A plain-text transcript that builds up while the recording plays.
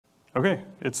Okay,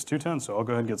 it's 2:10, so I'll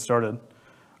go ahead and get started.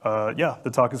 Yeah, the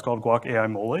talk is called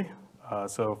Guac-AI-Mole.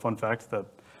 So fun fact that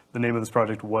the name of this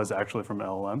project was actually from an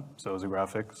LLM, so it was a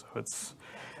graphic, so it's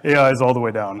AI is all the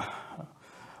way down.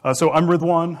 So I'm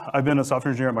Ridwan. I've been a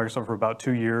software engineer at Microsoft for about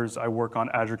 2 years. I work on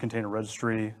Azure Container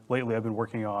Registry. Lately, I've been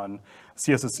working on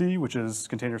CSSC, which is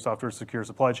Container Software Secure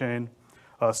Supply Chain.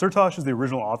 Sertosh is the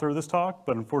original author of this talk,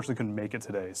 but unfortunately couldn't make it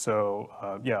today. So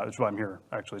yeah, that's why I'm here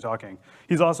actually talking.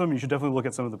 He's awesome. You should definitely look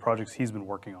at some of the projects he's been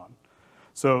working on.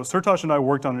 So Sertosh and I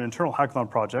worked on an internal hackathon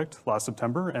project last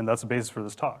September, and that's the basis for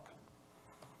this talk.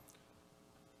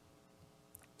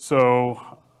 So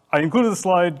I included the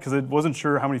slide because I wasn't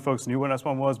sure how many folks knew what an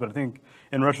SBOM was, but I think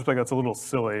in retrospect that's a little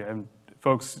silly. And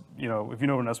folks, if you know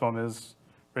what an SBOM is,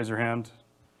 raise your hand.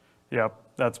 Yeah,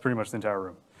 that's pretty much the entire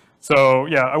room. So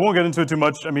yeah, I won't get into it too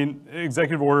much. I mean,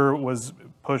 executive order was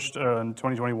pushed in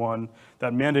 2021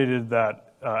 that mandated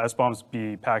that SBOMs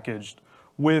be packaged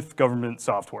with government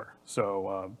software.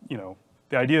 So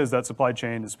the idea is that supply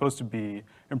chain is supposed to be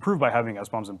improved by having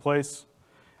SBOMs in place.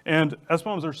 And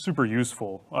SBOMs are super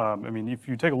useful. I mean, if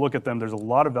you take a look at them, there's a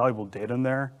lot of valuable data in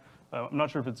there. I'm not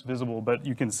sure if it's visible, but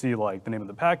you can see like the name of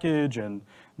the package and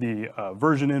the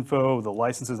version info, the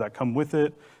licenses that come with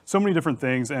it, so many different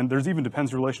things. And there's even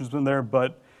dependency relationships in there,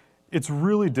 but it's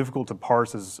really difficult to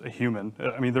parse as a human.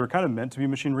 I mean, they're kind of meant to be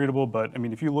machine readable, but I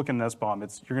mean, if you look in an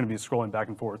SBOM, you're gonna be scrolling back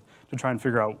and forth to try and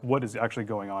figure out what is actually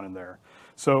going on in there.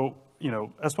 So,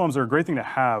 SBOMs are a great thing to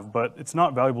have, but it's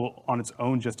not valuable on its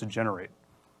own just to generate.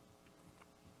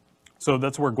 So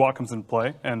that's where Guac comes into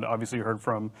play, and obviously you heard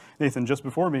from Nathan just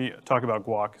before me talk about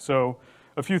Guac. So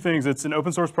a few things, it's an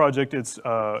open source project, it's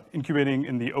incubating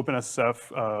in the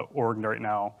OpenSSF org right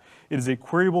now. It is a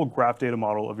queryable graph data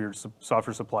model of your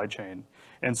software supply chain.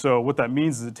 And so what that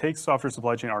means is it takes software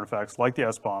supply chain artifacts like the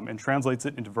SBOM and translates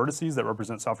it into vertices that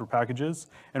represent software packages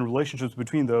and relationships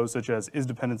between those, such as is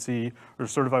dependency or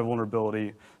certified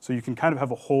vulnerability, so you can kind of have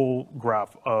a whole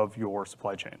graph of your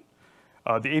supply chain.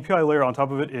 The API layer on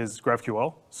top of it is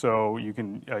GraphQL, so you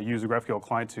can use a GraphQL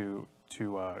client to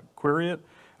query it,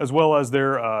 as well as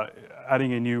they're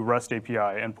adding a new REST API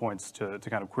endpoints to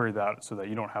kind of query that so that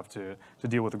you don't have to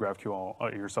deal with the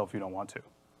GraphQL yourself if you don't want to.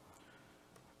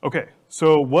 Okay,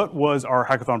 so what was our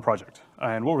hackathon project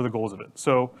and what were the goals of it?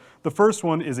 So the first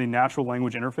one is a natural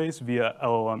language interface via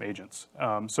LLM agents.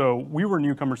 So we were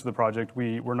newcomers to the project.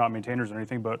 We were not maintainers or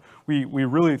anything, but we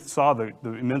really saw the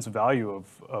immense value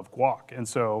of Guac. And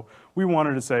so we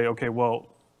wanted to say, okay, well,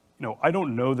 I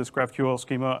don't know this GraphQL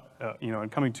schema,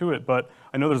 and coming to it, but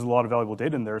I know there's a lot of valuable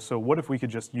data in there. So what if we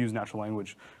could just use natural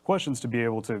language questions to be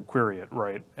able to query it,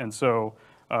 right? And so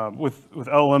with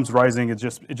LLMs rising, it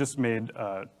just made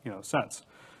sense.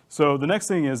 So the next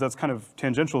thing is that's kind of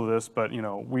tangential to this, but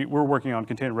we're working on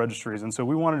container registries, and so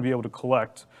we wanted to be able to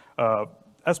collect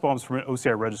SBOMs from an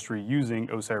OCI registry using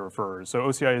OCI refers. So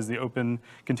OCI is the Open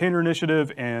Container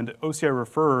Initiative, and OCI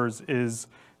refers is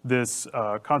this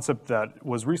concept that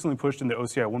was recently pushed in the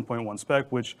OCI 1.1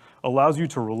 spec, which allows you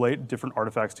to relate different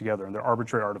artifacts together, and they're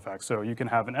arbitrary artifacts. So you can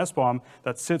have an SBOM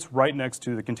that sits right next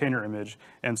to the container image,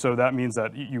 and so that means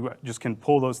that you just can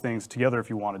pull those things together if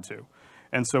you wanted to.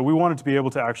 And so we wanted to be able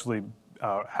to actually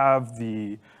have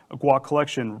the Guac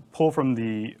collection pull from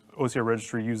the OCI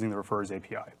registry using the refers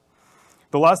API.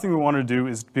 The last thing we wanted to do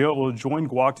is be able to join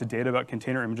Guac to data about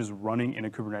container images running in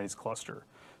a Kubernetes cluster.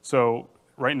 So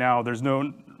right now, there's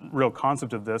no real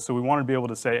concept of this, so we want to be able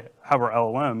to have our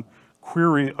LLM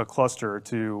query a cluster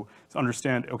to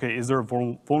understand, okay, is there a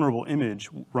vulnerable image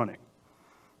running?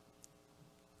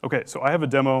 Okay, so I have a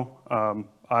demo.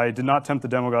 I did not tempt the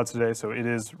demo gods today, so it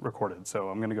is recorded, so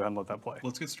I'm gonna go ahead and let that play.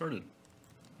 Let's get started.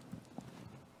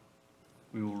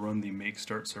 We will run the make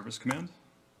start service command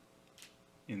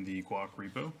in the Guac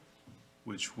repo,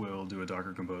 which will do a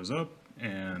Docker compose up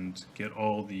and get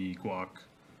all the Guac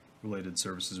related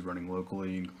services running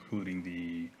locally, including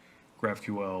the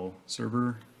GraphQL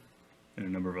server and a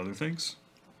number of other things.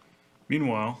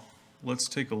 Meanwhile, let's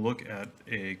take a look at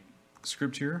a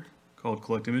script here called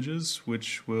collect images,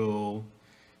 which will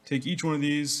take each one of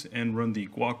these and run the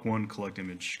guac1 collect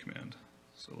image command.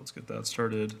 So let's get that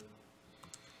started.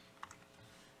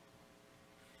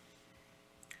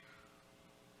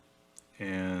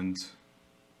 And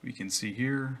we can see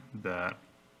here that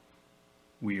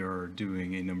we are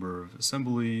doing a number of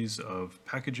assemblies of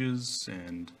packages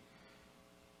and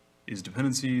is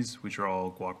dependencies, which are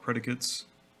all Guac predicates.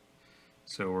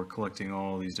 So we're collecting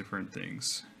all these different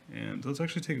things. And let's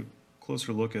actually take a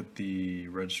closer look at the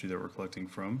registry that we're collecting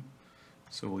from.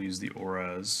 So we'll use the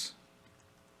ORAS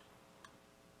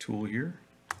tool here.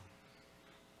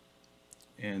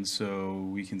 And so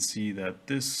we can see that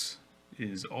this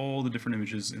is all the different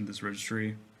images in this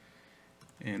registry,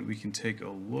 and we can take a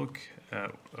look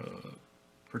at a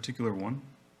particular one,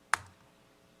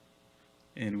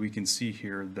 and we can see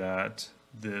here that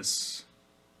this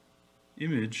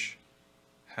image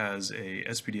has a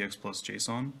SPDX plus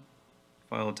JSON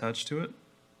file attached to it,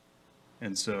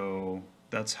 and so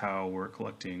that's how we're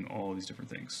collecting all these different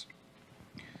things,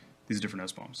 these different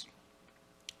SBOMs.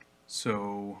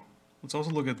 So let's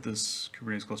also look at this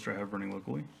Kubernetes cluster I have running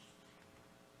locally.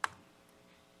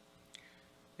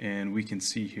 And we can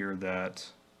see here that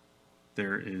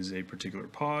there is a particular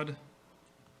pod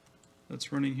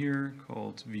that's running here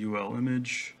called VUL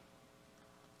image.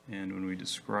 And when we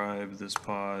describe this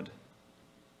pod,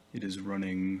 it is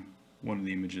running one of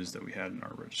the images that we had in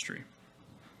our registry.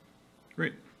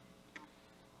 Great.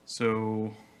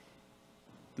 So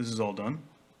this is all done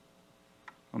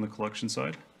on the collection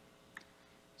side.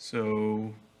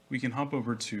 So we can hop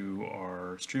over to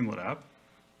our Streamlit app,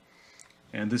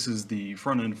 and this is the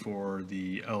front end for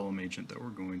the LLM agent that we're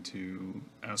going to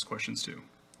ask questions to.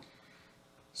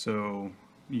 So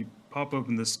you pop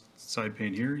open this side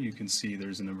pane here, you can see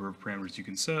there's a number of parameters you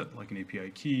can set, like an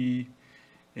API key,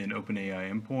 an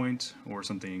OpenAI endpoint, or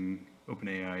something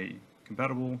OpenAI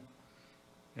compatible,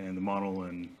 and the model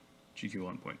and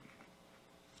GQL endpoint.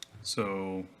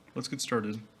 So let's get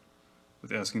started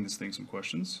with asking this thing some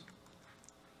questions.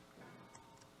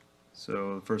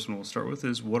 So the first one we'll start with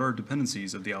is, what are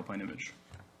dependencies of the Alpine image?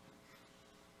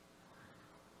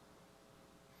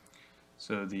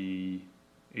 So the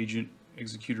agent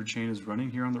executor chain is running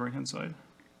here on the right hand side.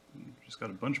 Just got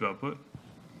a bunch of output.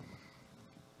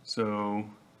 So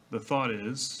the thought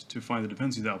is, to find the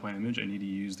dependency of the Alpine image, I need to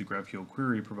use the GraphQL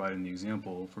query provided in the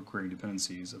example for querying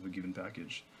dependencies of a given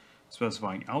package,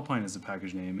 specifying Alpine as the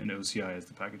package name and OCI as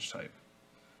the package type.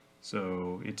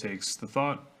 So it takes the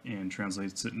thought and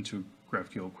translates it into a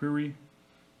GraphQL query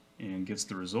and gets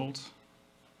the result,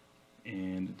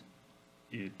 and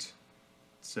it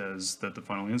says that the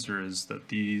final answer is that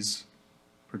these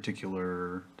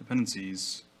particular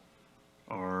dependencies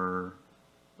are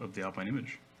of the Alpine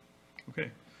image. Okay,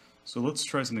 so let's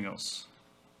try something else.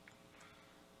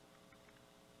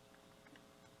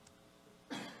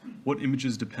 What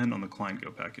images depend on the client Go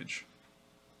package?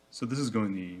 So this is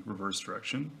going the reverse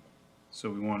direction. So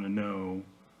we want to know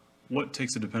what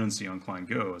takes a dependency on client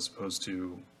Go as opposed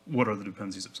to what are the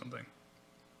dependencies of something.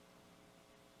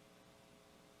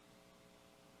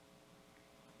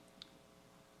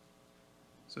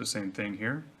 So same thing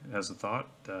here. It has a thought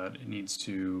that it needs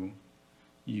to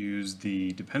use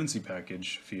the dependency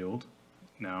package field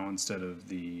now instead of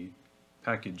the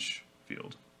package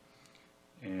field.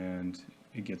 And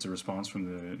it gets a response from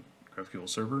the GraphQL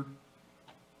server,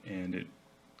 and it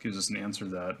gives us an answer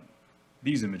that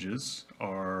these images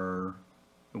are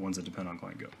the ones that depend on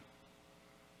client Go.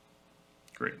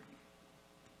 Great.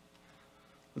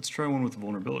 Let's try one with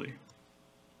vulnerability.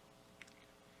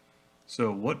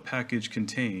 So what package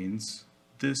contains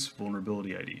this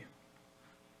vulnerability ID?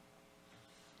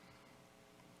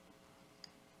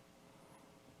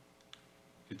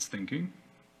 It's thinking.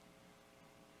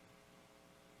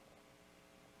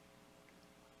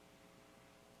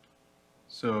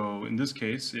 So in this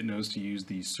case, it knows to use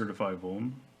the certify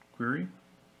vuln query.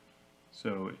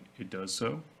 So it does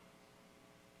so.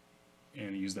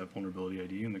 And it used that vulnerability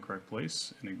ID in the correct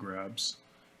place, and it grabs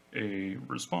a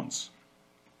response.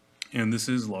 And this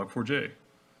is log4j.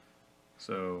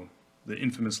 So the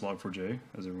infamous log4j,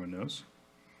 as everyone knows.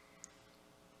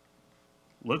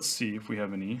 Let's see if we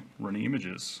have any running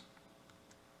images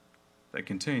that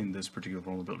contain this particular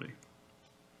vulnerability.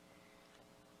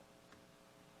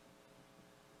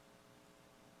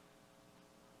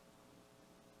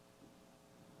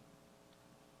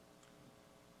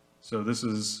 So this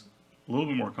is a little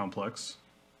bit more complex.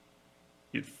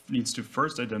 It needs to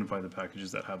first identify the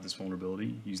packages that have this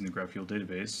vulnerability using the GraphQL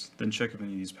database, then check if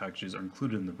any of these packages are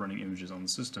included in the running images on the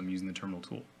system using the terminal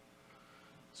tool.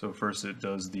 So first it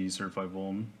does the certify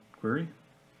vuln query,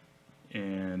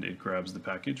 and it grabs the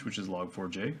package, which is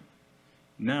log4j.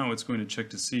 Now it's going to check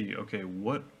to see, okay,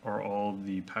 what are all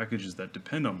the packages that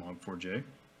depend on log4j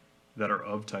that are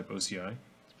of type OCI,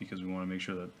 because we want to make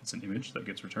sure that it's an image that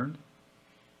gets returned.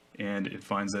 And it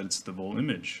finds that it's the vul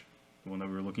image, the one that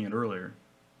we were looking at earlier.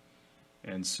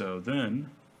 And so then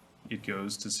it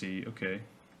goes to see, okay,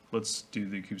 let's do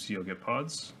the kubectl get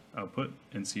pods output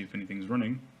and see if anything's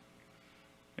running.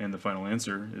 And the final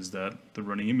answer is that the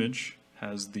running image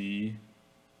has the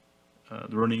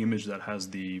running image that has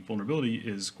the vulnerability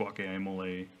is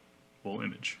Guac-AI-Mole vul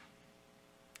image.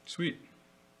 Sweet.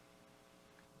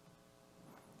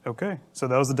 Okay, so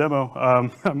that was the demo.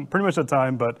 I'm pretty much at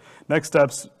time, but next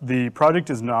steps, the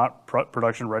project is not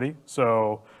production ready,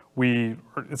 so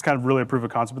it's kind of really a proof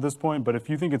of concept at this point, but if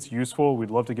you think it's useful,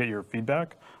 we'd love to get your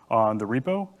feedback on the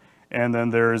repo. And then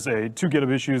there's two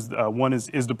GitHub issues. One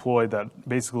is deployed that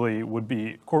basically would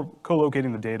be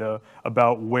co-locating the data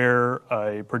about where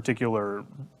a particular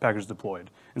package is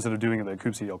deployed instead of doing the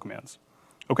kubectl commands.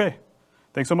 Okay,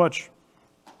 thanks so much.